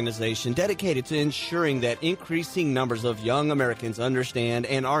outreach organization dedicated to ensuring that increasing numbers of young Americans understand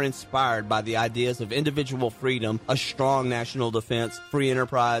and are inspired by the ideas of individual freedom, a strong national defense, free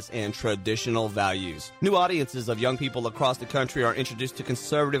enterprise, and traditional values. New audiences of young people across the country are introduced to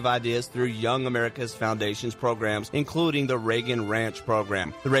conservative ideas through Young America's Foundation's programs, including the Reagan Ranch program.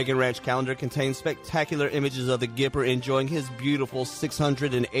 The Reagan Ranch calendar contains spectacular images of the Gipper enjoying his beautiful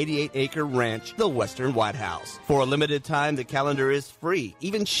 688-acre ranch, the Western White House. For a limited time, the calendar is free.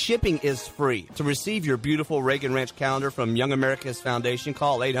 Even shipping is free. To receive your beautiful Reagan Ranch calendar from Young America's Foundation,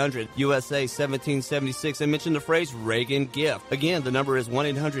 call 800-USA-1776 and mention the phrase Reagan Gift. Again, the number is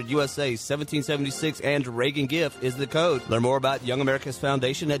 1-800-USA-1776 and Reagan Gift is the code. Learn more about Young America's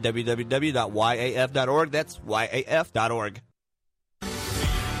Foundation at www.yaf.org. That's yaf.org.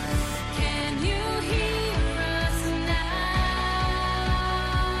 Can you hear us now?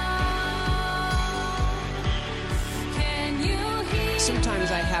 Can you hear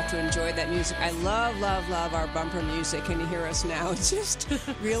Sometimes I have to enjoy that music. I love, love, love our bumper music. Can you hear us now? It's just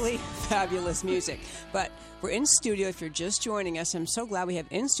really fabulous music. But we're in studio. If you're just joining us, I'm so glad we have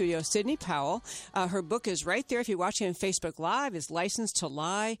in studio Sidney Powell. Her book is right there. If you're watching on Facebook Live, is Licensed to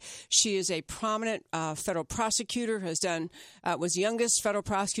Lie. She is a prominent federal prosecutor, was the youngest federal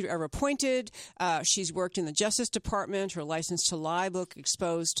prosecutor ever appointed. She's worked in the Justice Department. Her Licensed to Lie book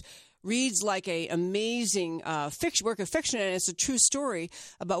reads like a amazing work of fiction, and it's a true story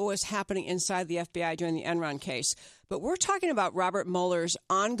about what was happening inside the FBI during the Enron case. But we're talking about Robert Mueller's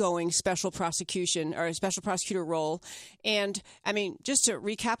ongoing special prosecution or special prosecutor role. And, I mean, just to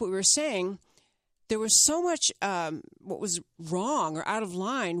recap what we were saying, there was so much what was wrong or out of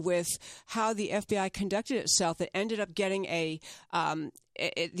line with how the FBI conducted itself that ended up getting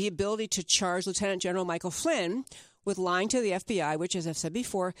the ability to charge Lieutenant General Michael Flynn with lying to the FBI, which, as I've said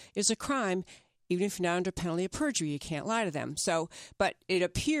before, is a crime. Even if you're not under penalty of perjury, you can't lie to them. But it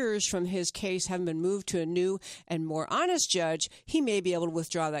appears from his case having been moved to a new and more honest judge, he may be able to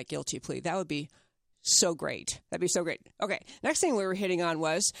withdraw that guilty plea. That would be so great. That'd be so great. Okay, next thing we were hitting on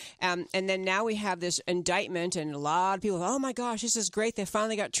was, and then now we have this indictment, and a lot of people, oh my gosh, this is great. They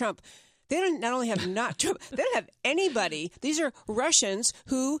finally got Trump. They don't not only have not Trump, they don't have anybody. These are Russians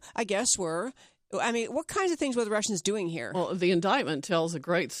who, I guess, were. I mean, what kinds of things were the Russians doing here? Well, the indictment tells a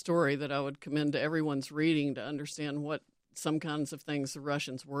great story that I would commend to everyone's reading to understand what some kinds of things the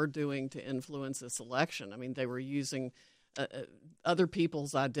Russians were doing to influence this election. I mean, they were using other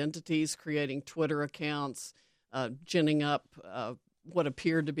people's identities, creating Twitter accounts, ginning up what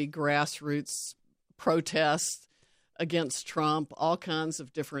appeared to be grassroots protests against Trump, all kinds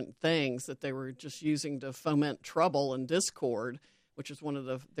of different things that they were just using to foment trouble and discord, which is one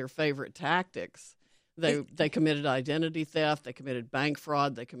of their favorite tactics. They committed identity theft, they committed bank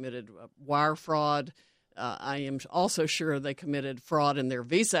fraud, they committed wire fraud. I am also sure they committed fraud in their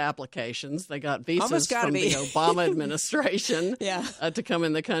visa applications. They got visas from the Obama administration to come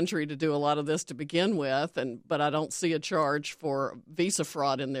in the country to do a lot of this to begin with. But I don't see a charge for visa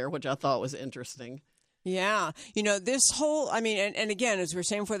fraud in there, which I thought was interesting. Yeah. You know, this whole, I mean, and again, as we were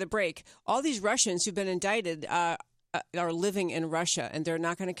saying before the break, all these Russians who've been indicted are living in Russia, and they're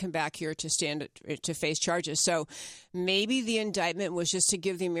not going to come back here to face charges. So maybe the indictment was just to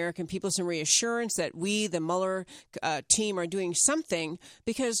give the American people some reassurance that we, the Mueller team, are doing something,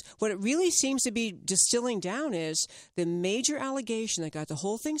 because what it really seems to be distilling down is the major allegation that got the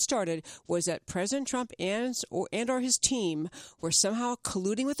whole thing started was that President Trump and or his team were somehow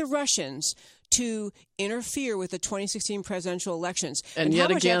colluding with the Russians to interfere with the 2016 presidential elections. And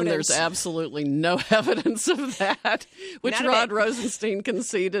yet again, there's absolutely no evidence of that, which Rod Rosenstein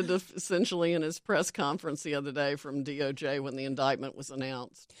conceded essentially in his press conference the other day from DOJ when the indictment was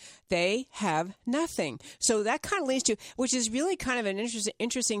announced. They have nothing. So that kind of leads to, which is really kind of an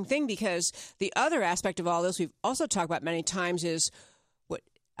interesting thing, because the other aspect of all this we've also talked about many times is what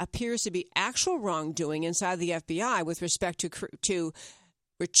appears to be actual wrongdoing inside the FBI with respect to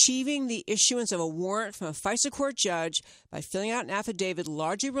achieving the issuance of a warrant from a FISA court judge by filling out an affidavit,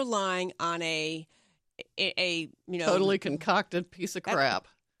 largely relying on a totally concocted piece of crap.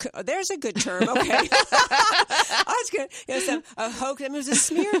 There's a good term. Okay. I was going to a hoax. It was a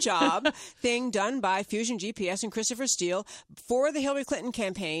smear job thing done by Fusion GPS and Christopher Steele for the Hillary Clinton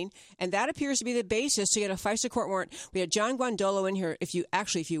campaign, and that appears to be the basis to get a FISA court warrant. We had John Guandolo in here. If you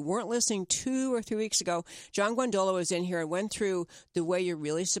weren't listening 2 or 3 weeks ago, John Guandolo was in here and went through the way you're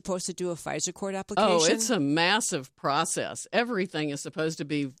really supposed to do a FISA court application. Oh, it's a massive process. Everything is supposed to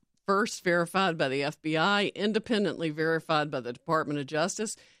be first verified by the FBI, independently verified by the Department of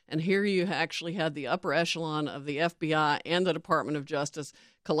Justice, and here you actually had the upper echelon of the FBI and the Department of Justice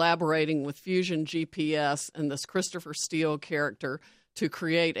collaborating with Fusion GPS and this Christopher Steele character to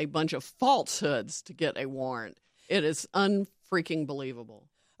create a bunch of falsehoods to get a warrant. It is unfreaking believable.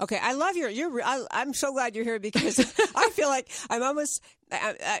 Okay, I love I'm so glad you're here because I feel like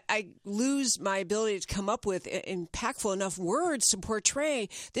I lose my ability to come up with impactful enough words to portray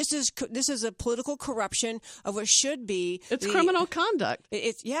this is a political corruption of what should be. It's criminal conduct.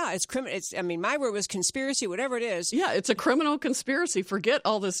 It's criminal. My word was conspiracy, whatever it is. Yeah, it's a criminal conspiracy. Forget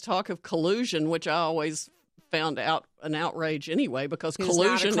all this talk of collusion, which I always found out an outrage anyway, because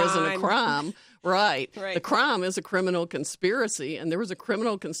collusion isn't a crime. Right. The crime is a criminal conspiracy, and there was a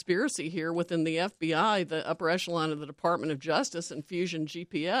criminal conspiracy here within the FBI, the upper echelon of the Department of Justice, and Fusion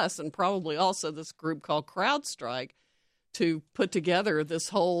GPS, and probably also this group called CrowdStrike, to put together this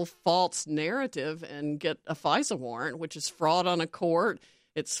whole false narrative and get a FISA warrant, which is fraud on a court.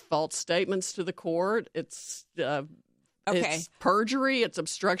 It's false statements to the court. It's perjury. It's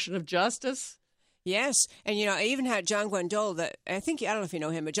obstruction of justice. Yes, and I even had John Guandolo. I don't know if you know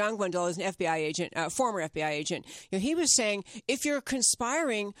him, but John Guandolo is an FBI agent, former FBI agent. He was saying if you're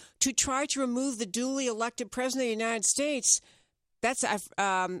conspiring to try to remove the duly elected president of the United States, that's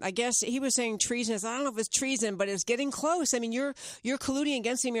I guess he was saying treason. I don't know if it's treason, but it's getting close. I mean, you're colluding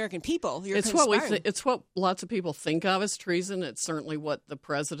against the American people. You're conspiring. It's what lots of people think of as treason. It's certainly what the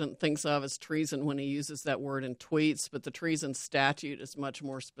president thinks of as treason when he uses that word in tweets. But the treason statute is much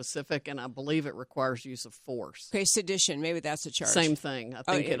more specific, and I believe it requires use of force. Okay, sedition. Maybe that's a charge. Same thing. I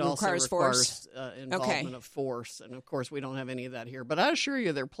think it also requires force. Involvement of force, and of course we don't have any of that here. But I assure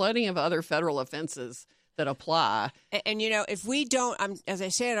you, there are plenty of other federal offenses that apply. And if we don't, as I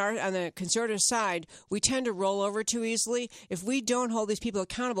say on the conservative side, we tend to roll over too easily. If we don't hold these people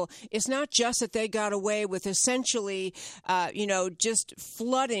accountable, it's not just that they got away with essentially, just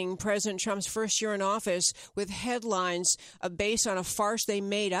flooding President Trump's first year in office with headlines based on a farce they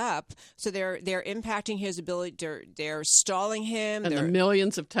made up. So they're impacting his ability. They're stalling him. And the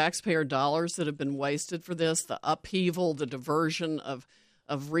millions of taxpayer dollars that have been wasted for this, the upheaval, the diversion of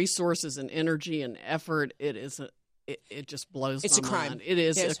resources and energy and effort, it just blows my mind. It's a crime. It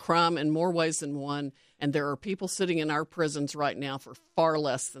is a crime in more ways than one, and there are people sitting in our prisons right now for far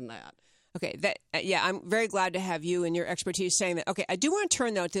less than that. Okay, I'm very glad to have you and your expertise saying that. Okay, I do want to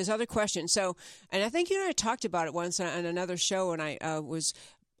turn, though, to this other question. So, and I think you and I talked about it once on another show, and I was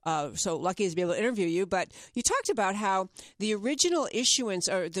so lucky to be able to interview you, but you talked about how the original issuance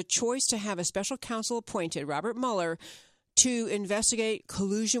or the choice to have a special counsel appointed, Robert Mueller, to investigate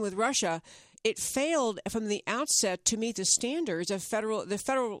collusion with Russia, it failed from the outset to meet the standards of the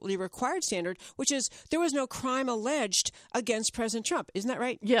federally required standard, which is there was no crime alleged against President Trump. Isn't that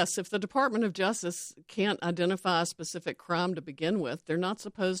right? Yes. If the Department of Justice can't identify a specific crime to begin with, they're not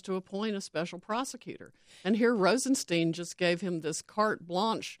supposed to appoint a special prosecutor. And here Rosenstein just gave him this carte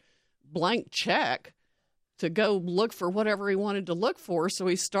blanche, blank check to go look for whatever he wanted to look for. So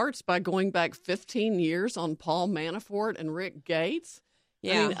he starts by going back 15 years on Paul Manafort and Rick Gates.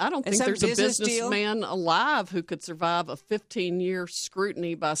 Yeah. I don't think there's a businessman alive who could survive a 15-year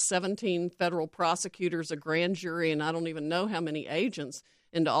scrutiny by 17 federal prosecutors, a grand jury, and I don't even know how many agents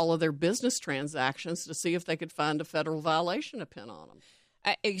into all of their business transactions to see if they could find a federal violation to pin on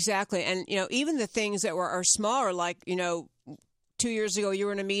them. Exactly. And, even the things that are smaller, like, 2 years ago, you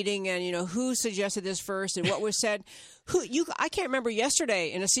were in a meeting, and who suggested this first, and what was said. I can't remember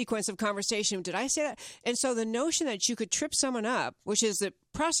yesterday in a sequence of conversation. Did I say that? And so the notion that you could trip someone up, which is the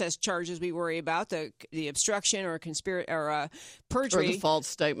process charges we worry about, the obstruction or perjury, or the false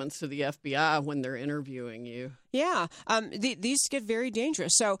statements to the FBI when they're interviewing you. Yeah, these get very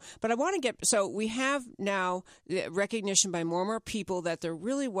dangerous. But I want to we have now the recognition by more and more people that there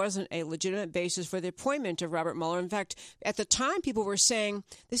really wasn't a legitimate basis for the appointment of Robert Mueller. In fact, at the time, people were saying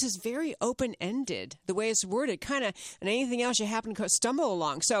this is very open-ended, the way it's worded, kind of, and anything else you happen to stumble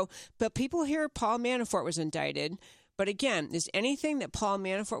along. But people hear Paul Manafort was indicted. But again, does anything that Paul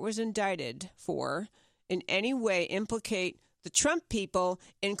Manafort was indicted for in any way implicate the Trump people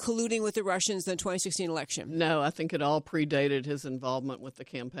in colluding with the Russians in the 2016 election? No, I think it all predated his involvement with the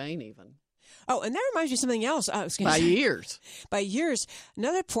campaign even. Oh, and that reminds me of something else. By years. By years.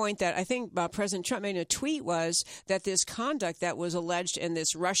 Another point that I think President Trump made in a tweet was that this conduct that was alleged in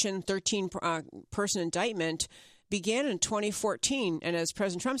this Russian 13-person indictment began in 2014. And as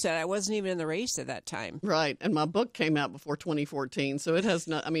President Trump said, I wasn't even in the race at that time. Right. And my book came out before 2014. So it has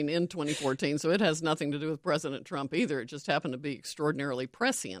in 2014. So it has nothing to do with President Trump either. It just happened to be extraordinarily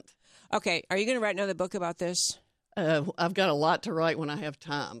prescient. Okay. Are you going to write another book about this? I've got a lot to write when I have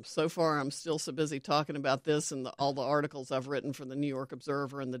time. So far, I'm still so busy talking about this and all the articles I've written for the New York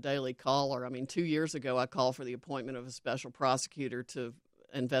Observer and the Daily Caller. I mean, 2 years ago, I called for the appointment of a special prosecutor to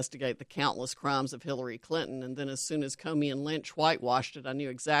investigate the countless crimes of Hillary Clinton. And then as soon as Comey and Lynch whitewashed it, I knew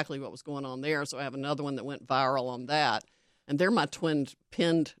exactly what was going on there. So I have another one that went viral on that. And they're my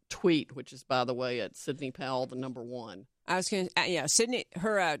pinned tweet, which is, by the way, at Sidney Powell, the number one. I was going to, Sydney,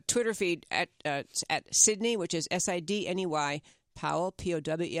 her Twitter feed at Sydney, which is SIDNEY, Powell,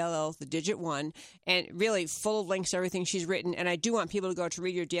 POWELL, the digit 1, and really full of links to everything she's written. And I do want people to go to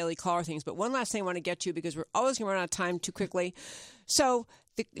read your Daily Caller things. But one last thing I want to get to, because we're always going to run out of time too quickly. So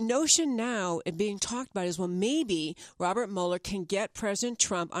the notion now being talked about is, well, maybe Robert Mueller can get President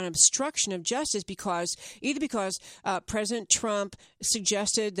Trump on obstruction of justice because President Trump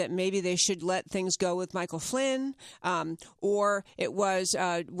suggested that maybe they should let things go with Michael Flynn, or it was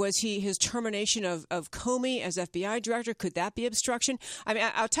his termination of Comey as FBI director. Could that be obstruction? I mean,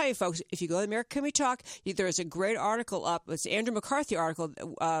 I'll tell you, folks, if you go to America Can We Talk, there is a great article up. It's the Andrew McCarthy article.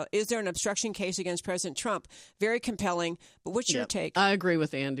 Is there an obstruction case against President Trump? Very compelling. But what's your take? I agree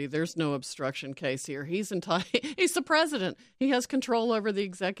with Andy. There's no obstruction case here. He's the president. He has control over the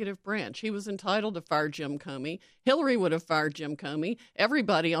executive branch. He was entitled to fire Jim Comey. Hillary would have fired Jim Comey.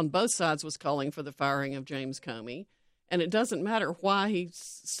 Everybody on both sides was calling for the firing of James Comey. And it doesn't matter why he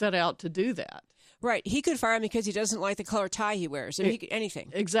set out to do that. Right. He could fire him because he doesn't like the color tie he wears. I mean, anything.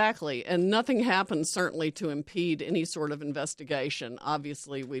 Exactly. And nothing happened, certainly, to impede any sort of investigation.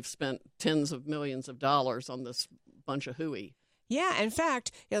 Obviously, we've spent tens of millions of dollars on this bunch of hooey. Yeah, in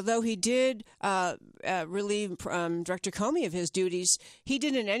fact, although he did relieve Director Comey of his duties, he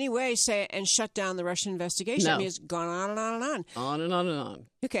didn't in any way say and shut down the Russian investigation. No. I mean, it's gone on and on and on. On and on and on.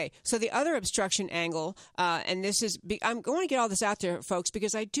 Okay, so the other obstruction angle, and this is, I'm going to get all this out there, folks,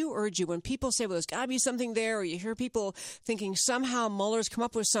 because I do urge you, when people say, well, there's got to be something there, or you hear people thinking somehow Mueller's come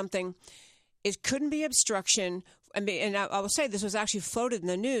up with something, it couldn't be obstruction. I mean, and I will say this was actually floated in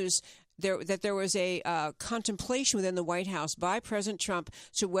the news, that there was a contemplation within the White House by President Trump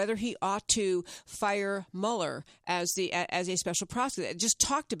to whether he ought to fire Mueller as a special prosecutor. It just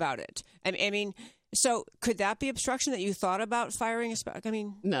talked about it. I mean, so could that be obstruction that you thought about firing?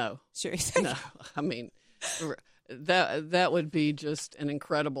 No. Seriously? No. I mean, that would be just an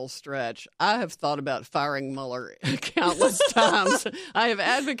incredible stretch. I have thought about firing Mueller countless times. I have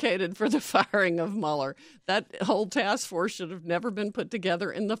advocated for the firing of Mueller. That whole task force should have never been put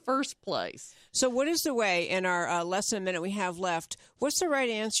together in the first place. So what is the way, in our less than a minute we have left, what's the right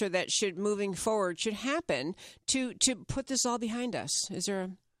answer that moving forward should happen to put this all behind us? Is there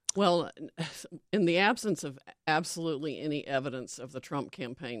Well, in the absence of absolutely any evidence of the Trump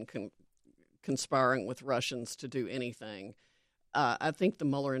campaign conspiring with Russians to do anything, I think the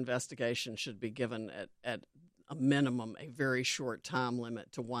Mueller investigation should be given at a minimum a very short time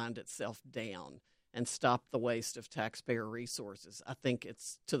limit to wind itself down and stop the waste of taxpayer resources. I think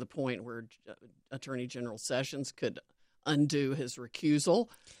it's to the point where Attorney General Sessions could undo his recusal.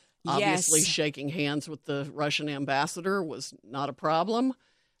 Yes. Obviously, shaking hands with the Russian ambassador was not a problem,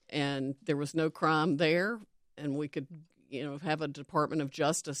 and there was no crime there, and we could have a Department of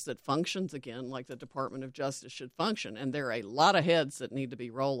Justice that functions again like the Department of Justice should function. And there are a lot of heads that need to be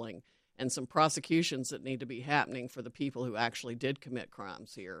rolling and some prosecutions that need to be happening for the people who actually did commit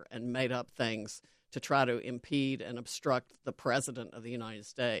crimes here and made up things to try to impede and obstruct the President of the United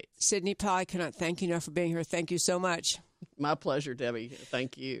States. Sidney Powell, I cannot thank you enough for being here. Thank you so much. My pleasure, Debbie.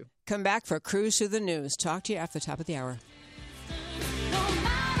 Thank you. Come back for a cruise through the news. Talk to you after the top of the hour. No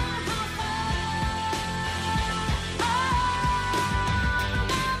matter